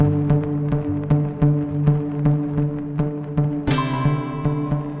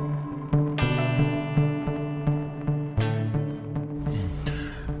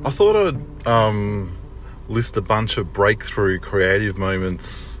thought I'd list a bunch of breakthrough creative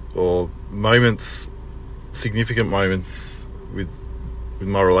moments or significant moments with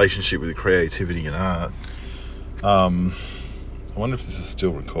my relationship with creativity and art. I wonder if this is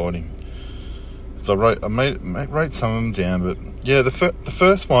still recording. So I wrote some of them down, but yeah, the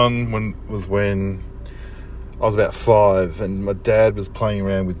first one was when I was about 5 and my dad was playing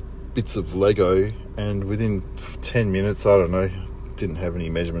around with bits of Lego, and within 10 minutes, I don't know, didn't have any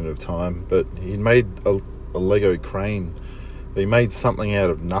measurement of time, but he made a Lego crane. But he made something out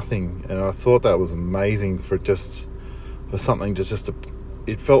of nothing, and I thought that was amazing for something to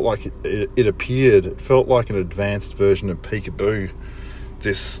it felt like it appeared. It felt like an advanced version of Peekaboo.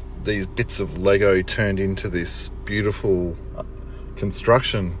 These bits of Lego turned into this beautiful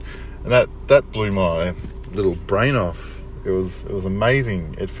construction, and that blew my little brain off. It was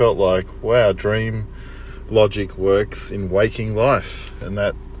amazing. It felt like, wow, dream logic works in waking life, and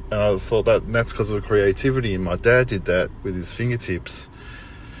I thought that's because of creativity, and my dad did that with his fingertips.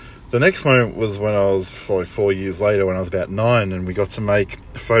 The next moment was when I was probably 4 years later, when I was about 9, and we got to make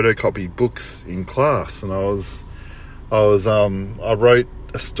photocopy books in class, and I wrote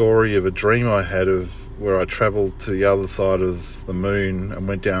a story of a dream I had of where I travelled to the other side of the moon and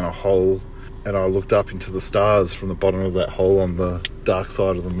went down a hole, and I looked up into the stars from the bottom of that hole on the dark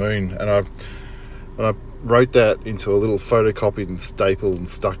side of the moon. And I wrote that into a little photocopied and stapled and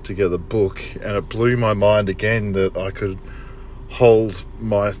stuck together book, and it blew my mind again that I could hold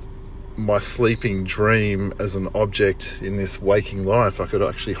my sleeping dream as an object in this waking life. I could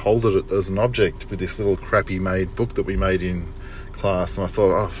actually hold it as an object with this little crappy made book that we made in class. And I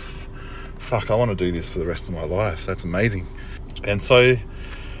thought, oh fuck, I want to do this for the rest of my life. That's amazing. And so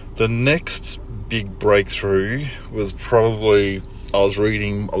the next big breakthrough was probably, I was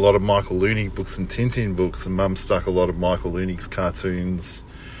reading a lot of Michael Leunig books and Tintin books, and Mum stuck a lot of Michael Leunig's cartoons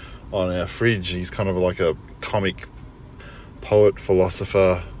on our fridge. He's kind of like a comic poet,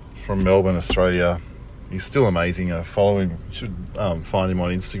 philosopher from Melbourne, Australia. He's still amazing. I follow him. You should find him on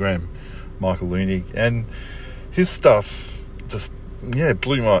Instagram, Michael Leunig. And his stuff just,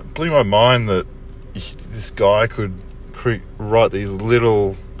 blew my mind that this guy could write these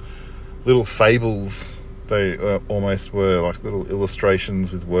little fables. They almost were like little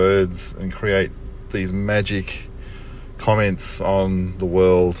illustrations with words, and create these magic comments on the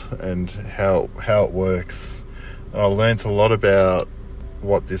world and how it works. And I learnt a lot about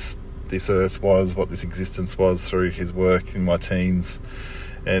what this earth was, what this existence was, through his work in my teens,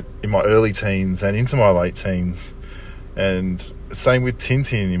 and in my early teens and into my late teens. And same with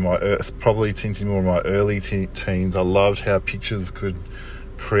Tintin, probably Tintin more in my early teens. I loved how pictures could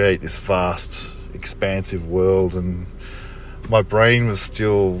create this vast, expansive world, and my brain was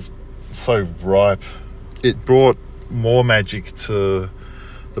still so ripe. It brought more magic to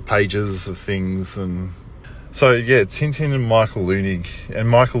the pages of things. And so yeah, Tintin and Michael Leunig,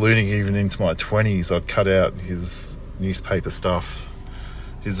 even into my 20s, I'd cut out his newspaper stuff,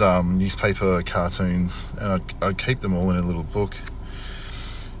 his newspaper cartoons, and I'd keep them all in a little book.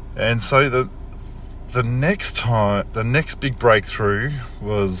 And so the next big breakthrough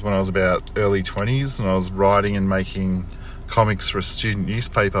was when I was about early 20s, and I was writing and making comics for a student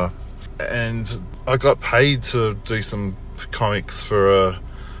newspaper, and I got paid to do some comics for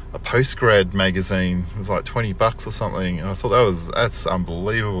a postgrad magazine. It was like $20 or something, and I thought that's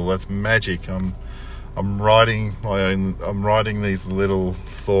unbelievable. That's magic. I'm writing these little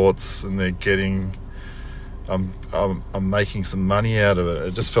thoughts, and I'm making some money out of it.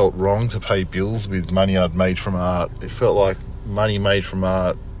 It just felt wrong to pay bills with money I'd made from art. It felt like money made from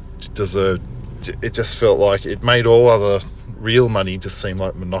art it just felt like it made all other real money just seem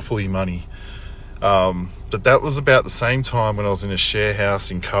like monopoly money. But that was about the same time when I was in a share house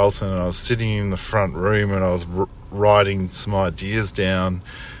in Carlton, and I was sitting in the front room, and I was writing some ideas down,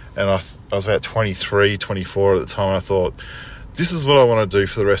 and I was about 23, 24 at the time, and I thought, this is what I want to do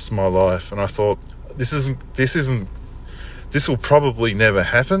for the rest of my life. And I thought, this will probably never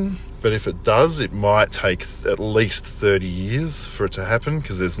happen, but if it does, it might take at least 30 years for it to happen,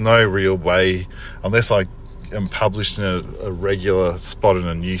 because there's no real way, unless I am published in a regular spot in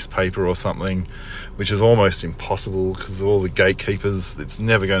a newspaper or something, which is almost impossible because of all the gatekeepers. It's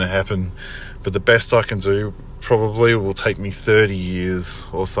never going to happen. But the best I can do probably will take me 30 years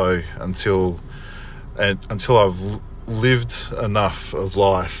or so until I've lived enough of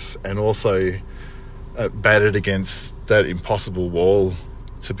life, and also battered against that impossible wall,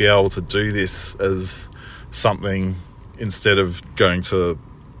 to be able to do this as something instead of going to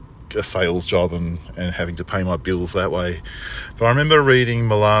a sales job and having to pay my bills that way. But I remember reading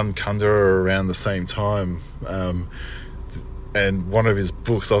Milan Kundera around the same time. and one of his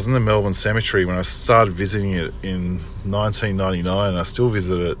books. I was in the Melbourne Cemetery when I started visiting it in 1999. I still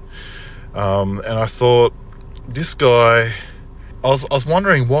visit it, and I thought, this guy, I was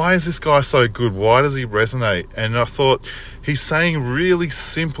wondering, why is this guy so good? Why does he resonate? And I thought, he's saying really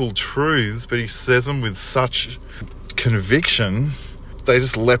simple truths, but he says them with such conviction. They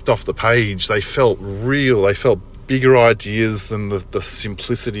just leapt off the page. They felt real. They felt bigger ideas than the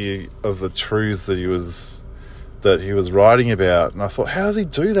simplicity of the truths that he was writing about. And I thought, how does he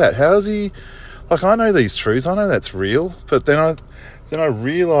do that? How does he, like, I know these truths, I know that's real, but then I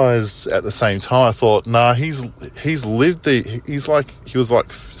realised at the same time, I thought, nah, he's lived he was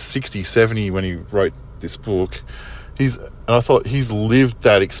like 60, 70 when he wrote this book. And I thought, he's lived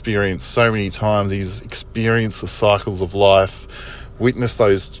that experience so many times. He's experienced the cycles of life, witnessed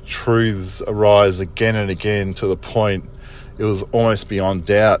those truths arise again and again to the point it was almost beyond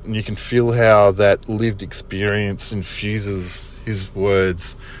doubt. And you can feel how that lived experience infuses his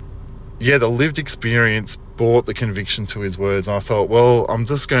words. Yeah, the lived experience brought the conviction to his words. And I thought, well, I'm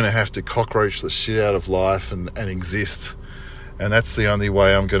just going to have to cockroach the shit out of life and exist. And that's the only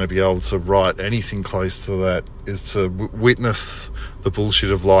way I'm going to be able to write anything close to that, is to witness the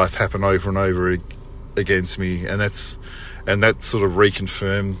bullshit of life happen over and over against me. And that sort of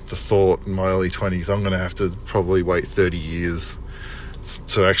reconfirmed the thought in my early 20s. I'm going to have to probably wait 30 years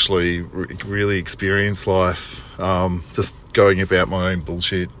to actually really experience life, just going about my own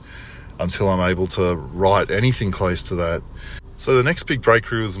bullshit, until I'm able to write anything close to that. So the next big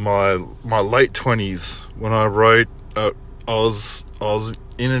breakthrough was my late 20s, when I wrote. I was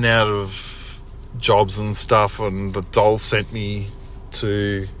in and out of jobs and stuff, and the Dole sent me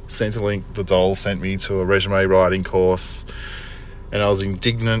to Centrelink. The Dole sent me to a resume writing course, and I was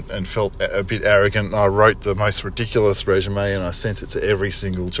indignant and felt a bit arrogant. And I wrote the most ridiculous resume, and I sent it to every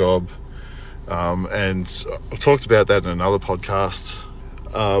single job. And I've talked about that in another podcast,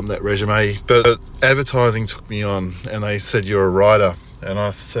 that resume. But advertising took me on, and they said, you're a writer. And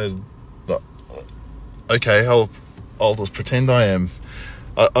I said, okay, I'll just pretend I am.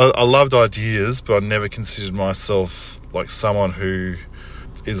 I loved ideas, but I never considered myself like someone who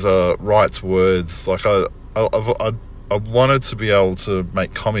writes words. Like I wanted to be able to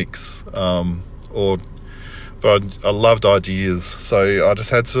make comics, but I loved ideas. So I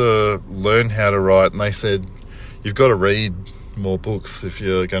just had to learn how to write. And they said, you've got to read more books if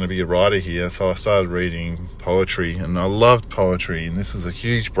you're going to be a writer here. So I started reading poetry, and I loved poetry. And this was a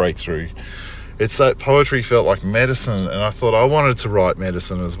huge breakthrough. It's that poetry felt like medicine, and I thought I wanted to write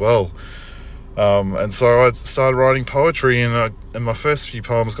medicine as well. And so I started writing poetry, and my first few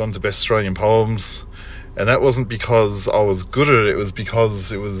poems got into Best Australian Poems. And that wasn't because I was good at it. It was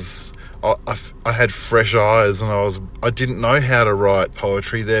because I had fresh eyes, and I didn't know how to write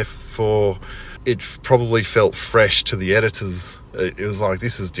poetry. Therefore, it probably felt fresh to the editors. It was like,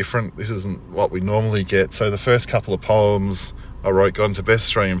 this is different. This isn't what we normally get. So the first couple of poems I wrote got into Best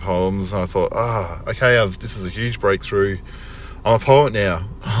Australian Poems, and I thought, okay, this is a huge breakthrough. I'm a poet now.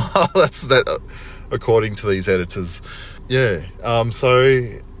 That's that, according to these editors. Yeah. So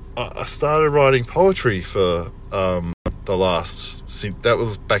I started writing poetry for that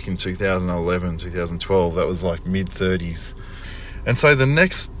was back in 2011, 2012. That was like mid-30s. And so the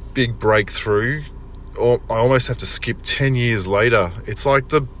next big breakthrough, I almost have to skip 10 years later. It's like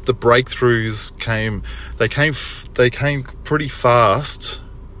the breakthroughs came pretty fast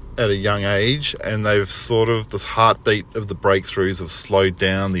at a young age, and they've sort of, this heartbeat of the breakthroughs have slowed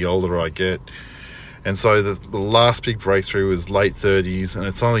down the older I get. And so the last big breakthrough was late 30s, and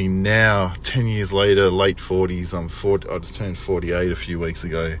it's only now, 10 years later, late 40s. I just turned 48 a few weeks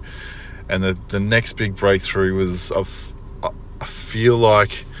ago. And the next big breakthrough was, I feel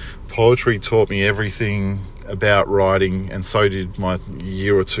like poetry taught me everything about writing, and so did my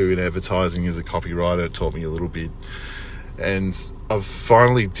year or two in advertising as a copywriter. It taught me a little bit. And I've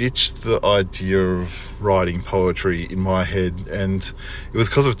finally ditched the idea of writing poetry in my head, and it was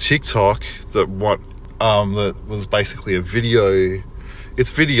because of TikTok that was basically a video.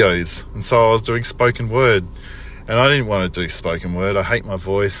 It's videos, and so I was doing spoken word, and I didn't want to do spoken word. I hate my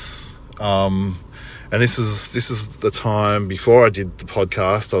voice. And this is the time before I did the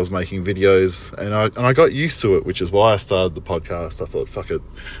podcast. I was making videos, and I got used to it, which is why I started the podcast. I thought, fuck it,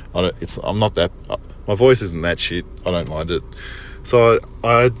 I'm not that. My voice isn't that shit. I don't mind it. So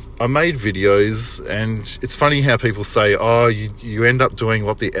I made videos, and it's funny how people say, oh, you end up doing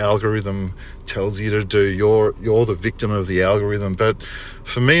what the algorithm tells you to do. You're the victim of the algorithm. But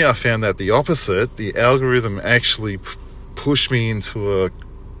for me, I found that the opposite. The algorithm actually pushed me into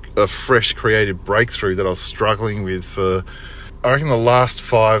a fresh creative breakthrough that I was struggling with for I reckon the last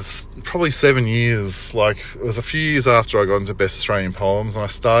 5, probably 7 years, like it was a few years after I got into Best Australian Poems, and I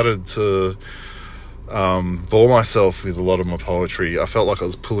started to bore myself with a lot of my poetry. I felt like I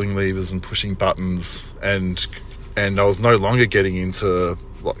was pulling levers and pushing buttons, and I was no longer getting into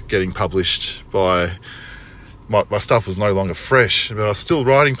like getting published by my stuff was no longer fresh, but I was still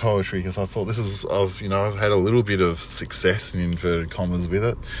writing poetry because I thought I've had a little bit of success in inverted commas with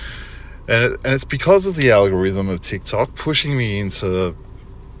it. And it's because of the algorithm of TikTok pushing me into,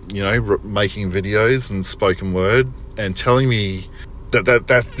 making videos and spoken word, and telling me that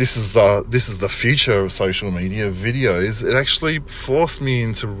this is the future of social media videos. It actually forced me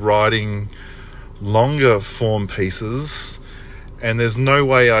into writing longer form pieces, and there's no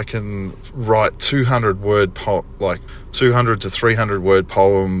way I can write 200 to 300 word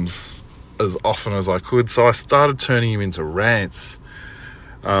poems as often as I could. So I started turning them into rants.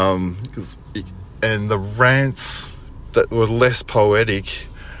 And the rants that were less poetic,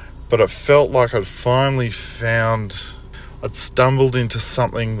 but it felt like I'd stumbled into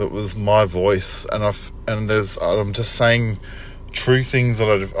something that was my voice, and I'm just saying true things that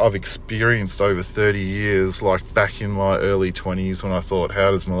I've experienced over 30 years, like back in my early 20s when I thought,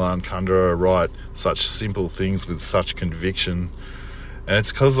 how does Milan Kundera write such simple things with such conviction? And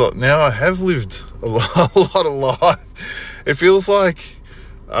it's because now I have lived a lot of life. It feels like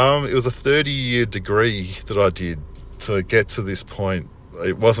it was a 30-year degree that I did to get to this point.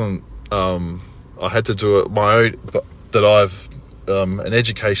 It wasn't, I had to do it my own, an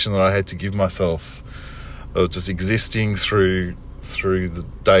education that I had to give myself, of just existing through the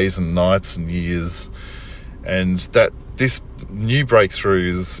days and nights and years. And that this new breakthrough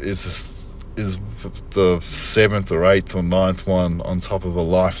is the 7th or 8th or 9th one on top of a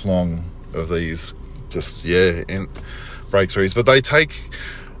lifelong of these breakthroughs. But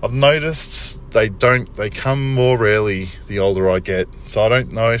I've noticed they come more rarely the older I get. So I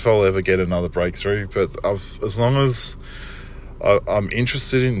don't know if I'll ever get another breakthrough, but as long as I'm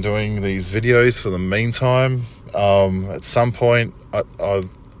interested in doing these videos for the meantime, at some point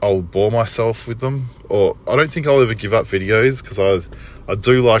I'll bore myself with them, or I don't think I'll ever give up videos, because I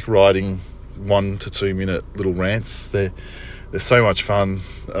do like writing 1 to 2 minute little rants. They're so much fun.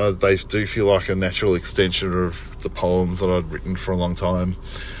 They do feel like a natural extension of the poems that I'd written for a long time.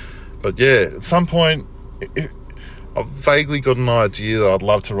 But yeah, at some point, I've vaguely got an idea that I'd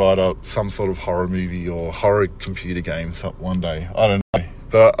love to write up some sort of horror movie or horror computer game one day. I don't know.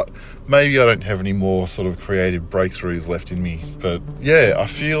 But maybe I don't have any more sort of creative breakthroughs left in me. But yeah, I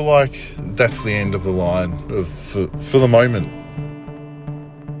feel like that's the end of the line for the moment.